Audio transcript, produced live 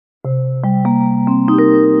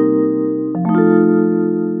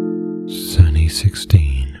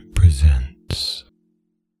Sunny16 presents.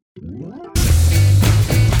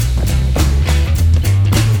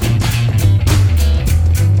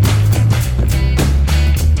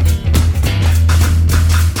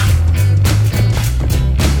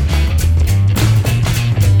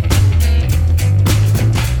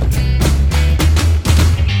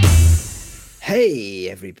 Hey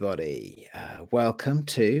everybody, welcome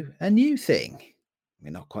to a new thing. We're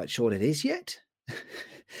not quite sure what it is yet,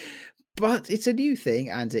 but it's a new thing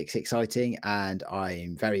and it's exciting, and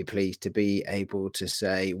I'm very pleased to be able to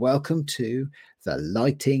say welcome to the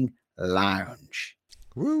Lighting Lounge.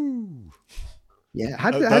 Woo!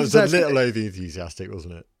 Yeah, That was a little over enthusiastic,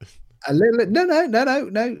 wasn't it? A little,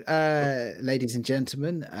 no. Ladies and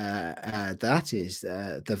gentlemen, that is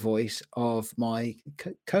the voice of my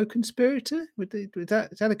co-conspirator. Is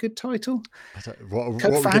that a good title? What are we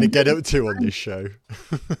going to get up to on this show?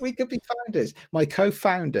 We could be founders. My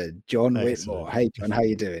co-founder, John Whitmore. Hey, John, how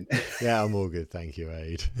you doing? Yeah, I'm all good, thank you,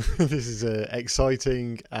 Aid. This is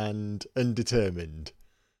exciting and undetermined.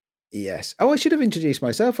 Yes. Oh, I should have introduced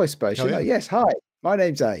myself, I suppose. Oh, yeah. Yes. Hi, my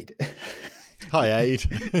name's Aid. Hi,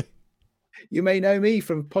 Aid. You may know me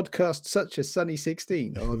from podcasts such as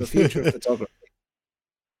Sunny16 or The Future of Photography.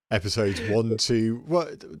 Episodes 1 to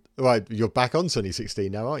what? Right, you're back on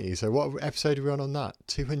Sunny16 now, aren't you? So, what episode are we on that?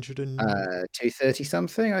 230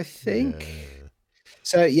 something, I think. Yeah.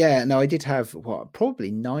 So yeah, no, I did have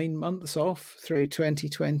probably 9 months off through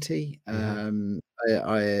 2020. I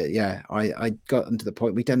got into the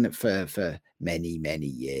point, we'd done it for many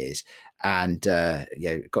years, and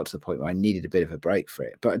got to the point where I needed a bit of a break for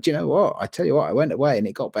it. But do you know what? I tell you what, I went away and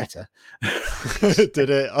it got better. Did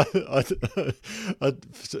it? I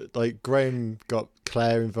like Graham got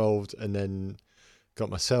Claire involved and then got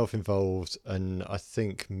myself involved, and I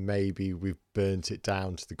think maybe we've burnt it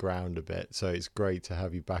down to the ground a bit. So it's great to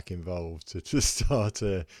have you back involved to start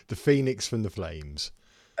the phoenix from the flames.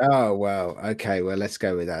 Oh well, okay. Well, let's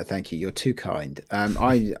go with that. Thank you. You're too kind.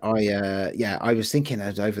 I was thinking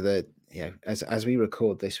over the as we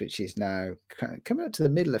record this, which is now coming up to the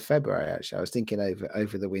middle of February. Actually, I was thinking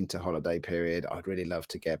over the winter holiday period, I'd really love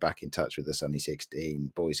to get back in touch with the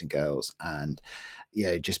Sunny16 boys and girls, and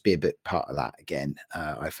just be a bit part of that again.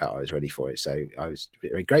 I felt I was ready for it, so I was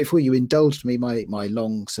very grateful you indulged me my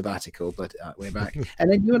long sabbatical. But we're back,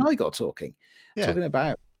 and then you and I got talking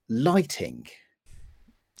about lighting.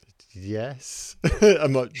 Yes, a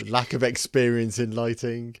lack of experience in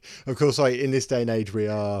lighting. Of course, in this day and age,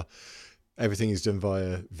 everything is done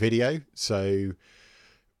via video, so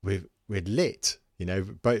we're lit.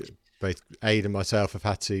 Both Aid and myself have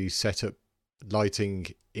had to set up lighting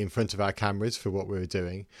in front of our cameras for what we were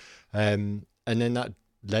doing, and then that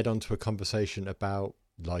led on to a conversation about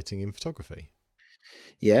lighting in photography.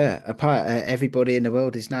 Yeah, everybody in the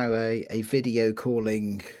world is now a video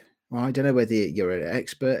calling. Well, I don't know whether you're an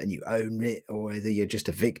expert and you own it, or whether you're just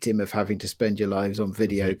a victim of having to spend your lives on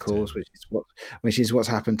video calls, which is what's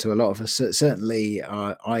happened to a lot of us. Certainly,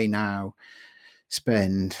 I now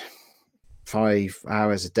spend 5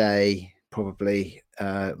 hours a day, probably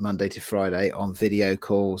Monday to Friday, on video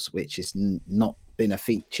calls, which has not been a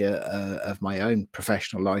feature of my own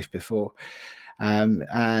professional life before.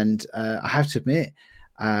 And I have to admit,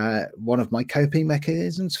 one of my coping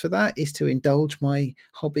mechanisms for that is to indulge my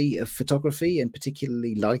hobby of photography, and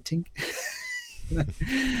particularly lighting.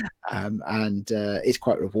 And it's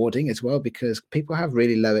quite rewarding as well, because people have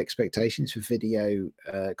really low expectations for video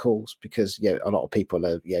calls, because a lot of people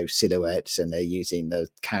are silhouettes, and they're using the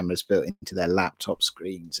cameras built into their laptop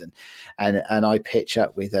screens, and I pitch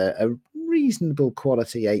up with a reasonable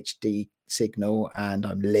quality HD signal, and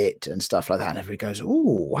I'm lit and stuff like that, and everybody goes,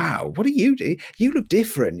 "Oh wow, what do? You look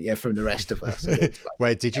different from the rest of us."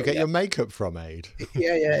 Where did you get your makeup from, Aid?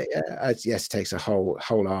 Yeah. Yes, it takes a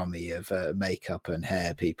whole army of makeup and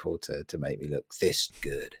hair people to make me look this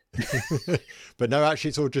good. But no, actually,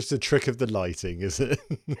 it's all just a trick of the lighting, is it?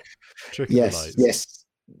 Trick of the lights.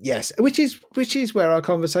 Yes, which is where our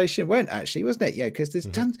conversation went, actually, wasn't it? Yeah, because there's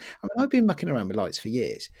tons. I mean, I've been mucking around with lights for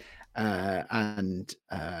years, that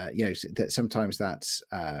sometimes that's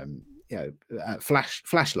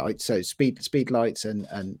flashlights, so speed lights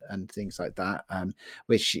and things like that,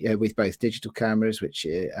 which with both digital cameras, which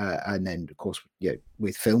and then of course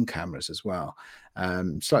with film cameras as well.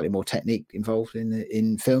 Slightly more technique involved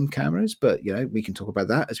in film cameras, but we can talk about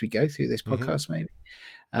that as we go through this podcast, maybe.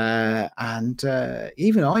 And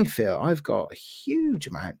even I feel I've got a huge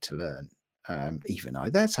amount to learn.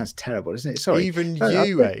 That sounds terrible, isn't it? Sorry. Even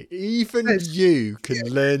you can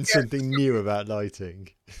learn something new about lighting.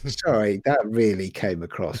 Sorry, that really came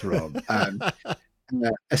across wrong.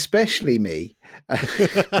 Especially me.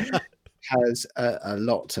 has a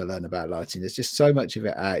lot to learn about lighting. There's just so much of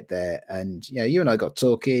it out there, and you and I got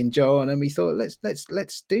talking, John, and we thought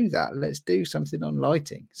let's do that. Let's do something on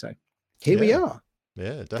lighting. So here we are,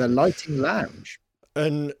 Yeah, the definitely. Lighting Lounge.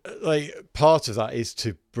 And like part of that is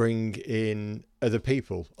to bring in other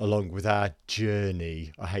people along with our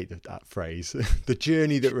journey. I hate that phrase. The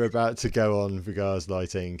journey that we're about to go on regards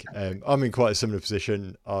lighting. I'm in quite a similar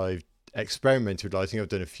position. I've experimented with lighting. I've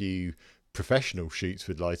done a few professional shoots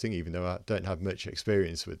with lighting, even though I don't have much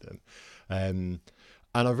experience with them. And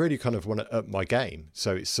I really kind of want to up my game.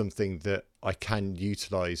 So it's something that I can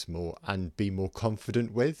utilize more and be more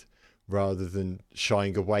confident with, rather than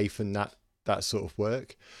shying away from that sort of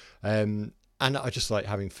work. And I just like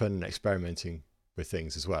having fun and experimenting with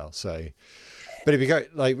things as well. So, but it'd be great,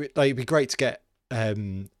 it'd be great to get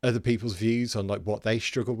other people's views on like what they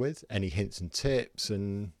struggle with, any hints and tips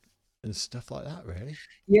and stuff like that, really.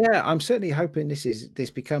 Yeah, I'm certainly hoping this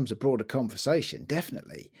becomes a broader conversation.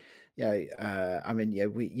 Definitely. I mean,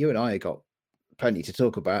 you and I have got plenty to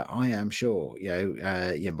talk about. I am sure.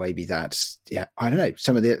 Maybe that's I don't know.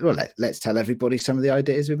 Some of the let's tell everybody some of the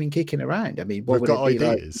ideas we've been kicking around. I mean, what We've would got it be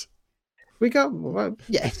ideas. We got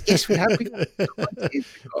yes, we have. We've got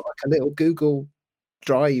like a little Google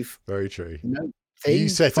Drive. Very true. Thing, you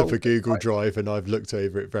set up a Google Drive, and I've looked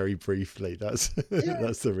over it very briefly. That's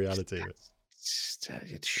that's the reality of it.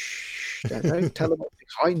 Don't tell them what's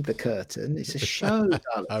behind the curtain. It's a show,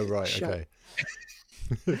 darling. Oh right, show. Okay.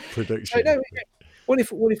 Production. So, what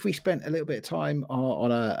if we spent a little bit of time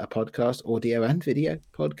on a podcast, audio and video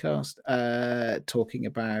podcast, talking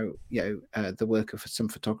about the work of some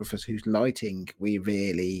photographers whose lighting we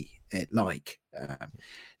really like,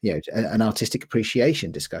 an artistic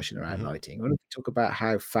appreciation discussion around lighting. What if we talk about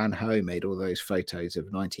how Fan Ho made all those photos of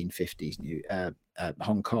 1950s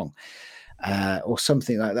Hong Kong? Or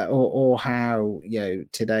something like that, or how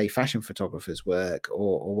today fashion photographers work,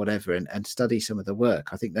 or whatever, and study some of the work.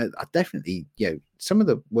 I think that definitely some of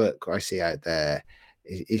the work I see out there,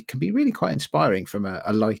 it can be really quite inspiring from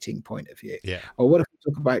a lighting point of view. Yeah. Or what if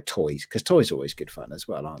we talk about toys, because toys are always good fun as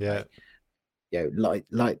well, aren't they?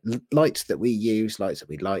 Lights that we use, lights that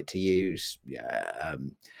we like to use.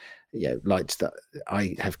 Lights that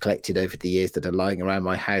I have collected over the years that are lying around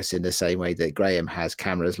my house, in the same way that Graham has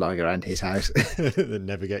cameras lying around his house that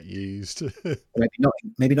never get used.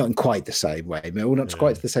 maybe not in quite the same way, maybe not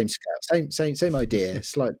quite to the same scale, same idea,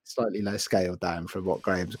 slightly less scaled down from what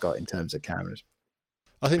Graham's got in terms of cameras.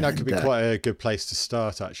 I think that could be quite a good place to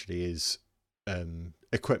start, actually, is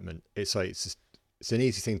equipment. It's like it's an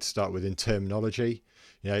easy thing to start with in terminology.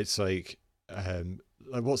 It's like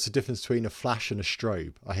what's the difference between a flash and a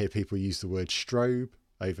strobe? I hear people use the word strobe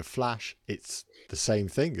over flash. It's the same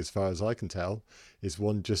thing as far as I can tell. Is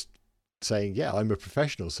one just saying, yeah, I'm a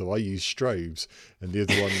professional, so I use strobes, and the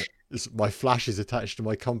other one is my flash is attached to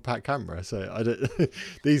my compact camera. So I don't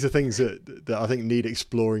these are things that I think need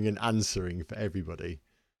exploring and answering for everybody.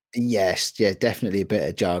 Yes, yeah, definitely a bit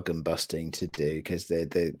of jargon busting to do, because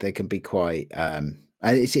they can be quite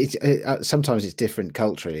and it's sometimes it's different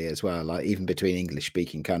culturally as well. Like even between English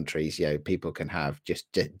speaking countries, people can have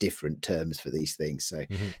just different terms for these things. So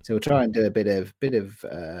so we'll try and do a bit of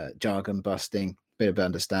jargon busting, bit of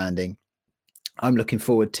understanding. I'm looking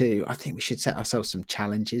forward to. I think we should set ourselves some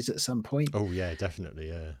challenges at some point. Oh yeah, definitely,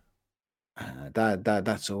 yeah.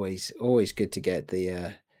 That's always good to get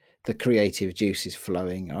the creative juices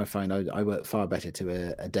flowing. I find I work far better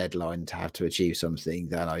to a deadline to have to achieve something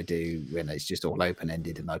than I do when it's just all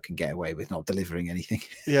open-ended and I can get away with not delivering anything.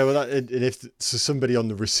 Yeah, well, and if so somebody on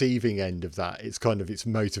the receiving end of that, it's kind of its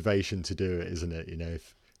motivation to do it, isn't it?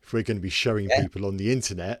 If we're going to be showing people on the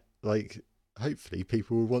internet, like hopefully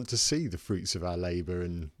people will want to see the fruits of our labor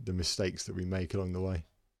and the mistakes that we make along the way.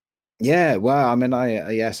 Yeah, well, I mean, I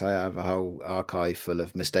have a whole archive full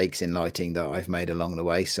of mistakes in lighting that I've made along the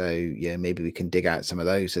way. So maybe we can dig out some of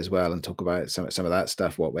those as well and talk about some of that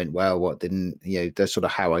stuff. What went well, what didn't. That's sort of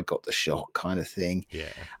how I got the shot, kind of thing. Yeah,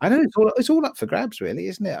 I know it's all up for grabs, really,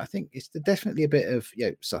 isn't it? I think it's definitely a bit of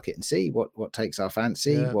suck it and see what takes our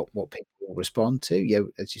fancy, what people will respond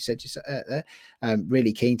to. As you said there,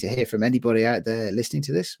 really keen to hear from anybody out there listening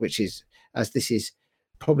to this, which is, as this is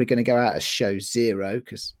probably going to go out as show 0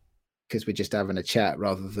 because we're just having a chat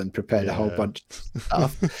rather than prepared a whole bunch of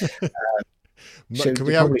stuff. Can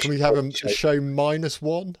we have a show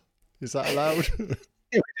 -1? Is that allowed? Yeah,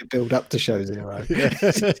 we can build up to show 0.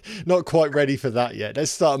 Not quite ready for that yet.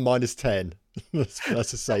 Let's start at -10.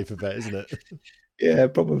 That's a safer bet, isn't it? Yeah,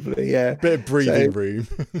 probably. Yeah, bit of breathing room.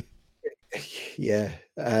 Yeah.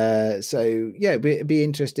 So yeah, it'd be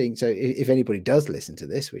interesting. So if anybody does listen to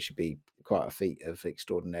this, which should be quite a feat of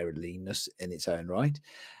extraordinariness in its own right,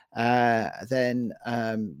 then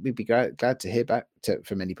we'd be glad to hear back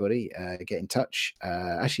from anybody. Get in touch.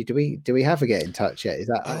 Actually, do we have a get in touch yet? Is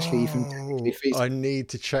that actually even technically feasible? I need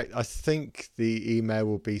to check. I think the email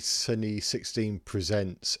will be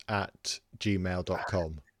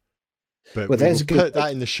sunny16presents@gmail.com. But Well, we'll put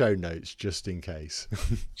that in the show notes just in case.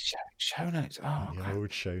 Show notes. Oh, the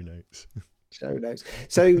old show notes. Show notes.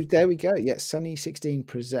 So there we go. Yeah, Sunny16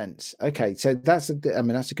 presents. Okay, so that's a good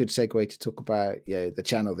segue to talk about the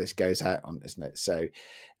channel this goes out on, isn't it? So,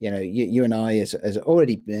 you and I, as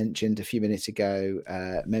already mentioned a few minutes ago,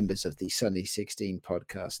 members of the Sunny16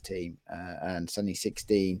 podcast team, and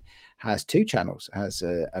Sunny16 has two channels. It has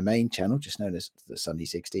a main channel just known as the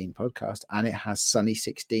Sunny16 podcast, and it has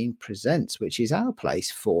Sunny16 presents, which is our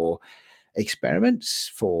place for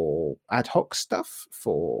experiments, for ad hoc stuff,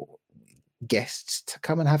 for guests to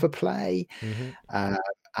come and have a play.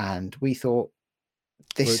 And we thought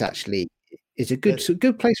this actually is a good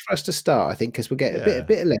place for us to start, I think, because we'll get a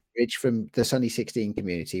bit of leverage from the Sunny16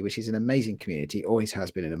 community, which is an amazing community, always has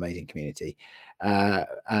been an amazing community, and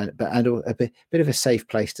a bit of a safe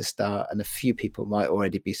place to start, and a few people might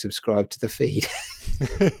already be subscribed to the feed.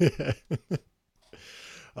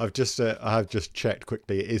 I have just checked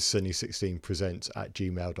quickly. It is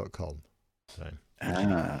sunny16presents@gmail.com. So.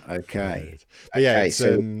 Okay. But yeah, it's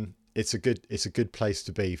a good place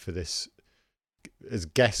to be for this as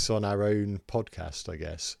guests on our own podcast, I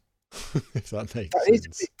guess. If that makes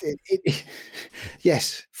sense.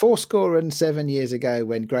 Yes, 7 years ago,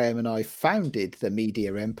 when Graham and I founded the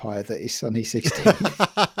media empire that is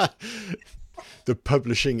Sunny16. The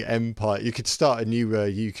publishing empire. You could start a new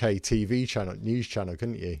UK TV channel, news channel,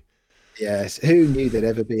 couldn't you? Yes. Who knew there'd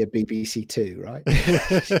ever be a BBC Two, right?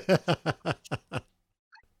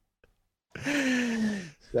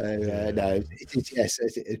 So no, yes.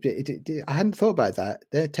 I hadn't thought about that.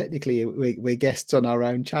 They're technically we're guests on our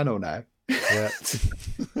own channel now. Yeah.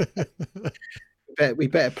 We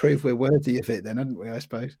better prove we're worthy of it, then, hadn't we? I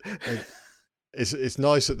suppose. It's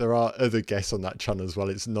nice that there are other guests on that channel as well.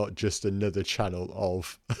 It's not just another channel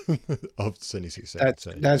of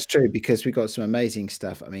Sunny16. That's true, because we've got some amazing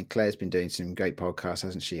stuff. I mean, Claire's been doing some great podcasts,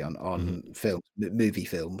 hasn't she, on film, movie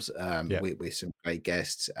films, with some great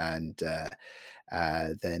guests, and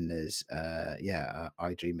then there's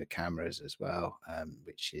I Dream of Cameras as well,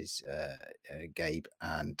 which is Gabe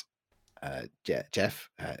and Jeff.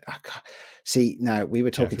 See, now we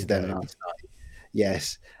were talking to them last night.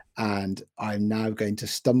 Yes. And I'm now going to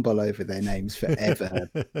stumble over their names forever.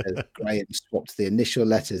 Graham swapped the initial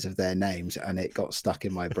letters of their names, and it got stuck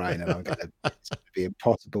in my brain. And it's going to be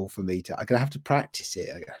impossible for me to. I'm going to have to practice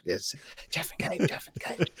it. Yes, Jeff and Gabe.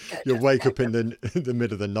 You'll wake up in the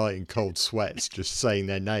middle of the night in cold sweats, just saying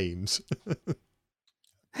their names.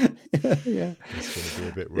 Yeah, it's going to be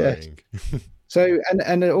a bit worrying. So,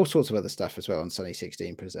 and all sorts of other stuff as well on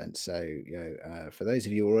Sunny16 Presents. So, for those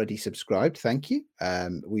of you already subscribed, thank you.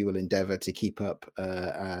 We will endeavour to keep up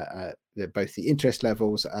both the interest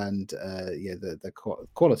levels and the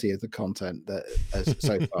quality of the content that has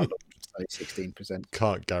so far Sunny16 Presents.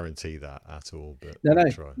 Can't guarantee that at all, but no.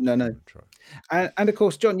 We'll try. And of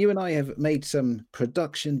course, John, you and I have made some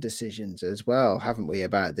production decisions as well, haven't we,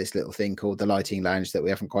 about this little thing called the Lighting Lounge that we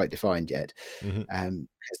haven't quite defined yet.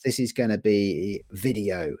 Because this is going to be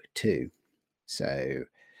video too. So,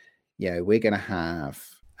 we're going to have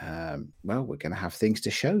things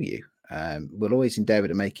to show you. We'll always endeavour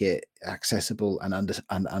to make it accessible and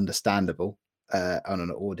understandable on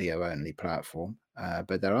an audio only platform.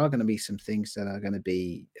 But there are going to be some things that are going to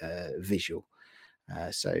be visual.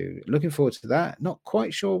 So looking forward to that. Not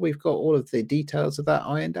quite sure we've got all of the details of that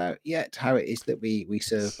ironed out yet, how it is that we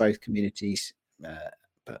serve both communities.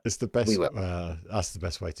 But it's the best. That's the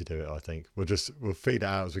best way to do it, I think. We'll feed it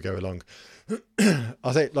out as we go along.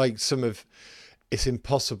 I think it's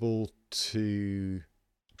impossible to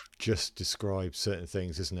just describe certain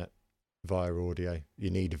things, isn't it, via audio?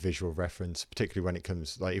 You need a visual reference, particularly when it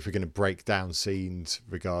comes, like, if we're going to break down scenes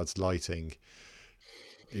regards lighting.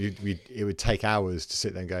 It would take hours to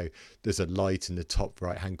sit there and go, there's a light in the top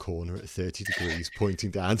right hand corner at 30 degrees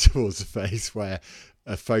pointing down towards the face, where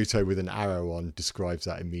a photo with an arrow on describes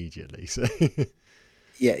that immediately. So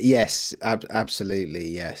yes, absolutely,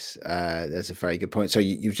 yes. That's a very good point. So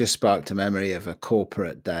you've just sparked a memory of a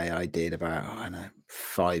corporate day I did about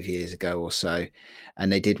 5 years ago or so, and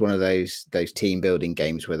they did one of those team building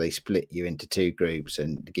games where they split you into two groups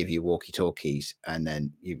and give you walkie-talkies, and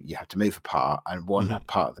then you have to move apart, and one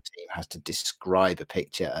part of the team has to describe a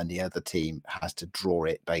picture and the other team has to draw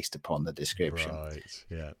it based upon the description. Right,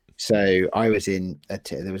 yeah. So I was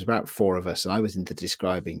there was about 4 of us, and I was in the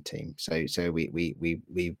describing team. So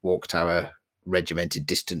we walked our regimented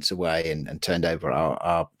distance away and turned over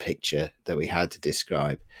our picture that we had to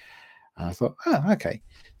describe. And I thought, oh, okay.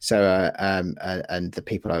 So, and the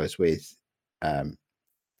people I was with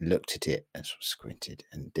looked at it and sort of squinted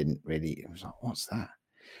and didn't really. It was like, what's that?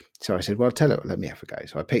 So I said, well, tell it, let me have a go.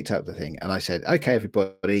 So I picked up the thing and I said, okay,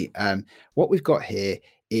 everybody, what we've got here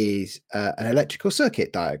is an electrical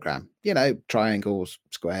circuit diagram, triangles,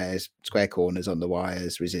 squares, square corners on the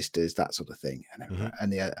wires, resistors, that sort of thing.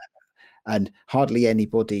 And hardly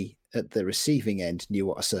anybody at the receiving end knew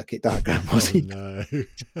what a circuit diagram was. No.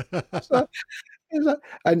 So,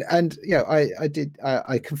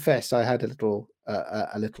 I confess I had a little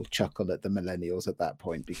chuckle at the millennials at that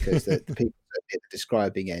point, because the people at the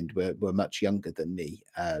describing end were much younger than me,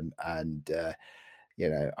 I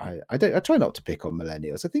try not to pick on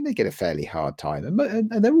millennials. I think they get a fairly hard time,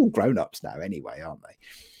 and they're all grown ups now anyway, aren't they?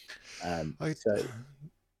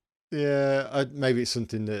 Maybe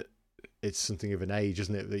it's something of an age,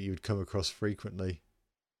 isn't it, that you would come across frequently,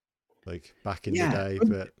 like back in the day,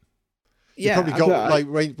 but. You probably got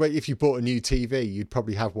if you bought a new TV, you'd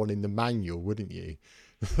probably have one in the manual, wouldn't you?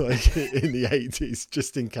 Like in the 80s,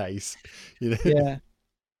 just in case, Yeah.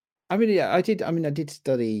 I did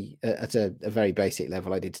study at a very basic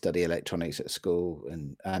level. I did study electronics at school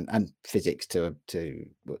and physics to an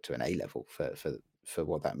A level for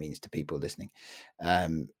what that means to people listening.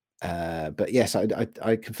 But yes,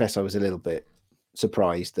 I confess I was a little bit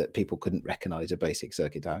surprised that people couldn't recognize a basic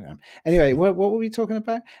circuit diagram. Anyway, what were we talking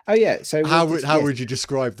about? Oh yeah, so how would you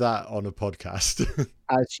describe that on a podcast?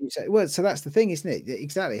 As you say, well, so that's the thing, isn't it?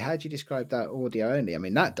 Exactly. How do you describe that audio only? I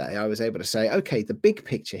mean, that day I was able to say, okay, the big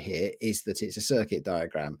picture here is that it's a circuit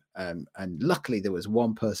diagram, and luckily there was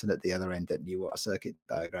one person at the other end that knew what a circuit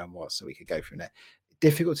diagram was, so we could go from there.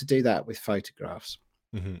 Difficult to do that with photographs.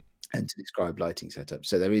 Mm-hmm. And to describe lighting setup.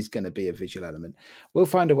 So there is going to be a visual element. We'll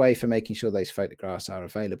find a way for making sure those photographs are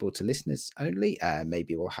available to listeners only.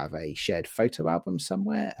 Maybe we'll have a shared photo album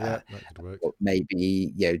somewhere. Yeah, that could work. Or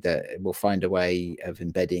maybe we'll find a way of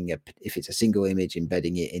embedding if it's a single image,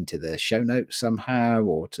 embedding it into the show notes somehow,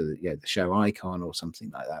 or to the show icon or something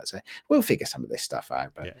like that. So we'll figure some of this stuff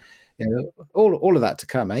out. But all of that to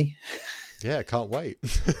come, eh? Yeah, can't wait.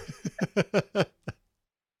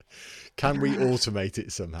 Can we automate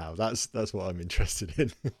it somehow? That's what I'm interested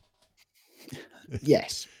in.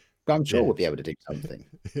 Yes, but I'm sure we'll be able to do something.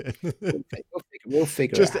 We'll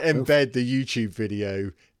figure just it out. Embed the YouTube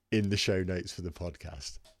video in the show notes for the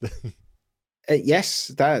podcast. Yes,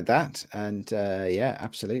 that and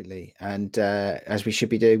absolutely, and as we should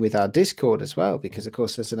be doing with our Discord as well, because of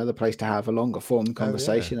course there's another place to have a longer form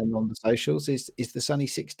conversation and on the socials is the Sunny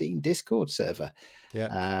 16 Discord server,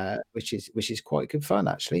 which is quite good fun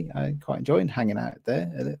actually. I quite enjoying hanging out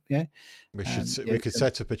there. We could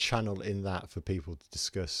set up a channel in that for people to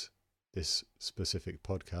discuss this specific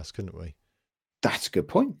podcast, couldn't we? That's a good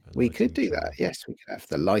point. We could do that. Yes, we could have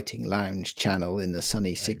the Lighting Lounge channel in the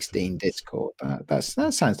Sunny 16 Discord. That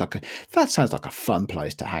sounds like a fun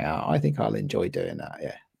place to hang out. I think I'll enjoy doing that.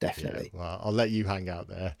 Yeah, definitely. Yeah, well, I'll let you hang out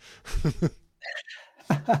there.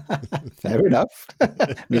 Fair enough,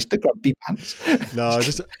 Mr. Grumpy Pants. No,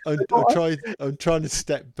 I'm trying to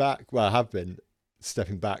step back. Well, I have been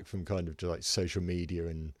stepping back from kind of like social media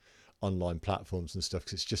and online platforms and stuff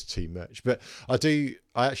because it's just too much. But I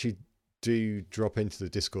actually do drop into the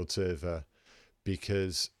Discord server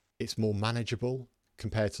because it's more manageable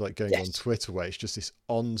compared to like going on Twitter, where it's just this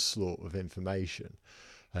onslaught of information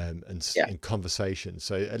and conversation.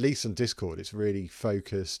 So at least on Discord, it's really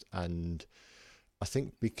focused, and I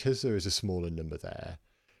think because there is a smaller number there,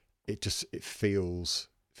 it feels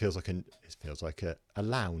like a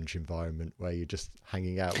lounge environment where you're just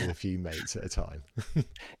hanging out with a few mates at a time.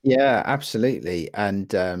 Yeah, absolutely.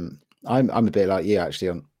 And I'm a bit like you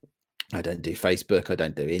actually. I don't do Facebook. I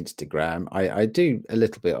don't do Instagram. I do a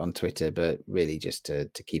little bit on Twitter, but really just to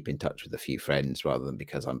keep in touch with a few friends rather than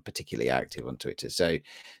because I'm particularly active on Twitter. So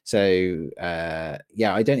I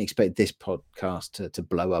don't expect this podcast to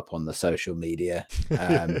blow up on the social media.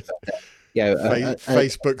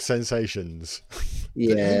 Facebook sensations.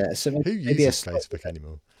 Yeah. So who uses Facebook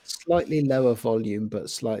anymore? Slightly lower volume,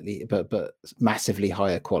 but massively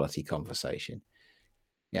higher quality conversation.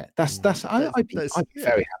 Yeah, I'd be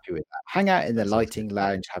very happy with that. Hang out in the Lighting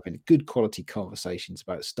Lounge, having good quality conversations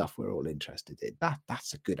about stuff we're all interested in.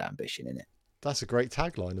 That's a good ambition, isn't it? That's a great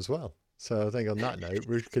tagline as well. So I think on that note,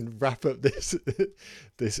 we can wrap up this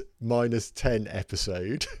 -10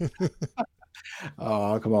 episode.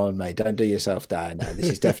 Oh, come on, mate! Don't do yourself down now.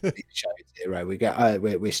 This is definitely the show zero.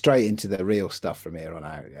 We're straight into the real stuff from here on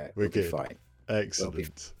out. Yeah, we'll be fine.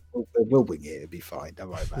 Excellent. We'll wing it. It'll be fine.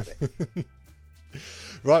 Don't worry about it.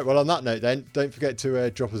 Right, well, on that note then, don't forget to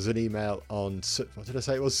drop us an email on, what did I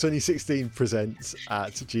say? It was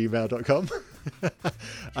sunny16presents@gmail.com.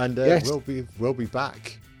 And Yes. we'll be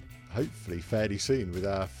back, hopefully, fairly soon with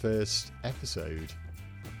our first episode.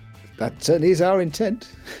 That certainly is our intent.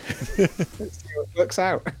 Let's see what works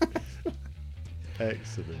out.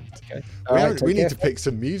 Excellent. Okay. All right, We need take to care. pick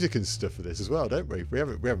some music and stuff for this as well, don't we? We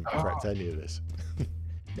haven't cracked any of this.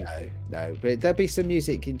 No, but there'll be some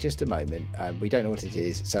music in just a moment. We don't know what it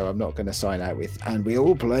is, so I'm not going to sign out with, and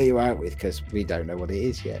we'll play you out with, because we don't know what it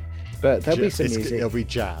is yet. But there'll be some music. It'll be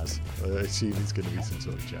jazz. I assume it's going to be some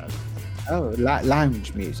sort of jazz. Oh,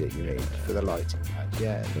 lounge music, you mean, for the lighting.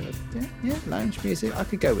 Yeah, lounge music. I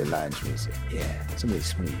could go with lounge music. Yeah, something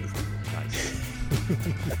smooth. Nice.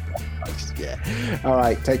 Nice, yeah. All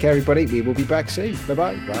right, take care, everybody. We will be back soon.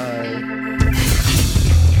 Bye-bye. Bye.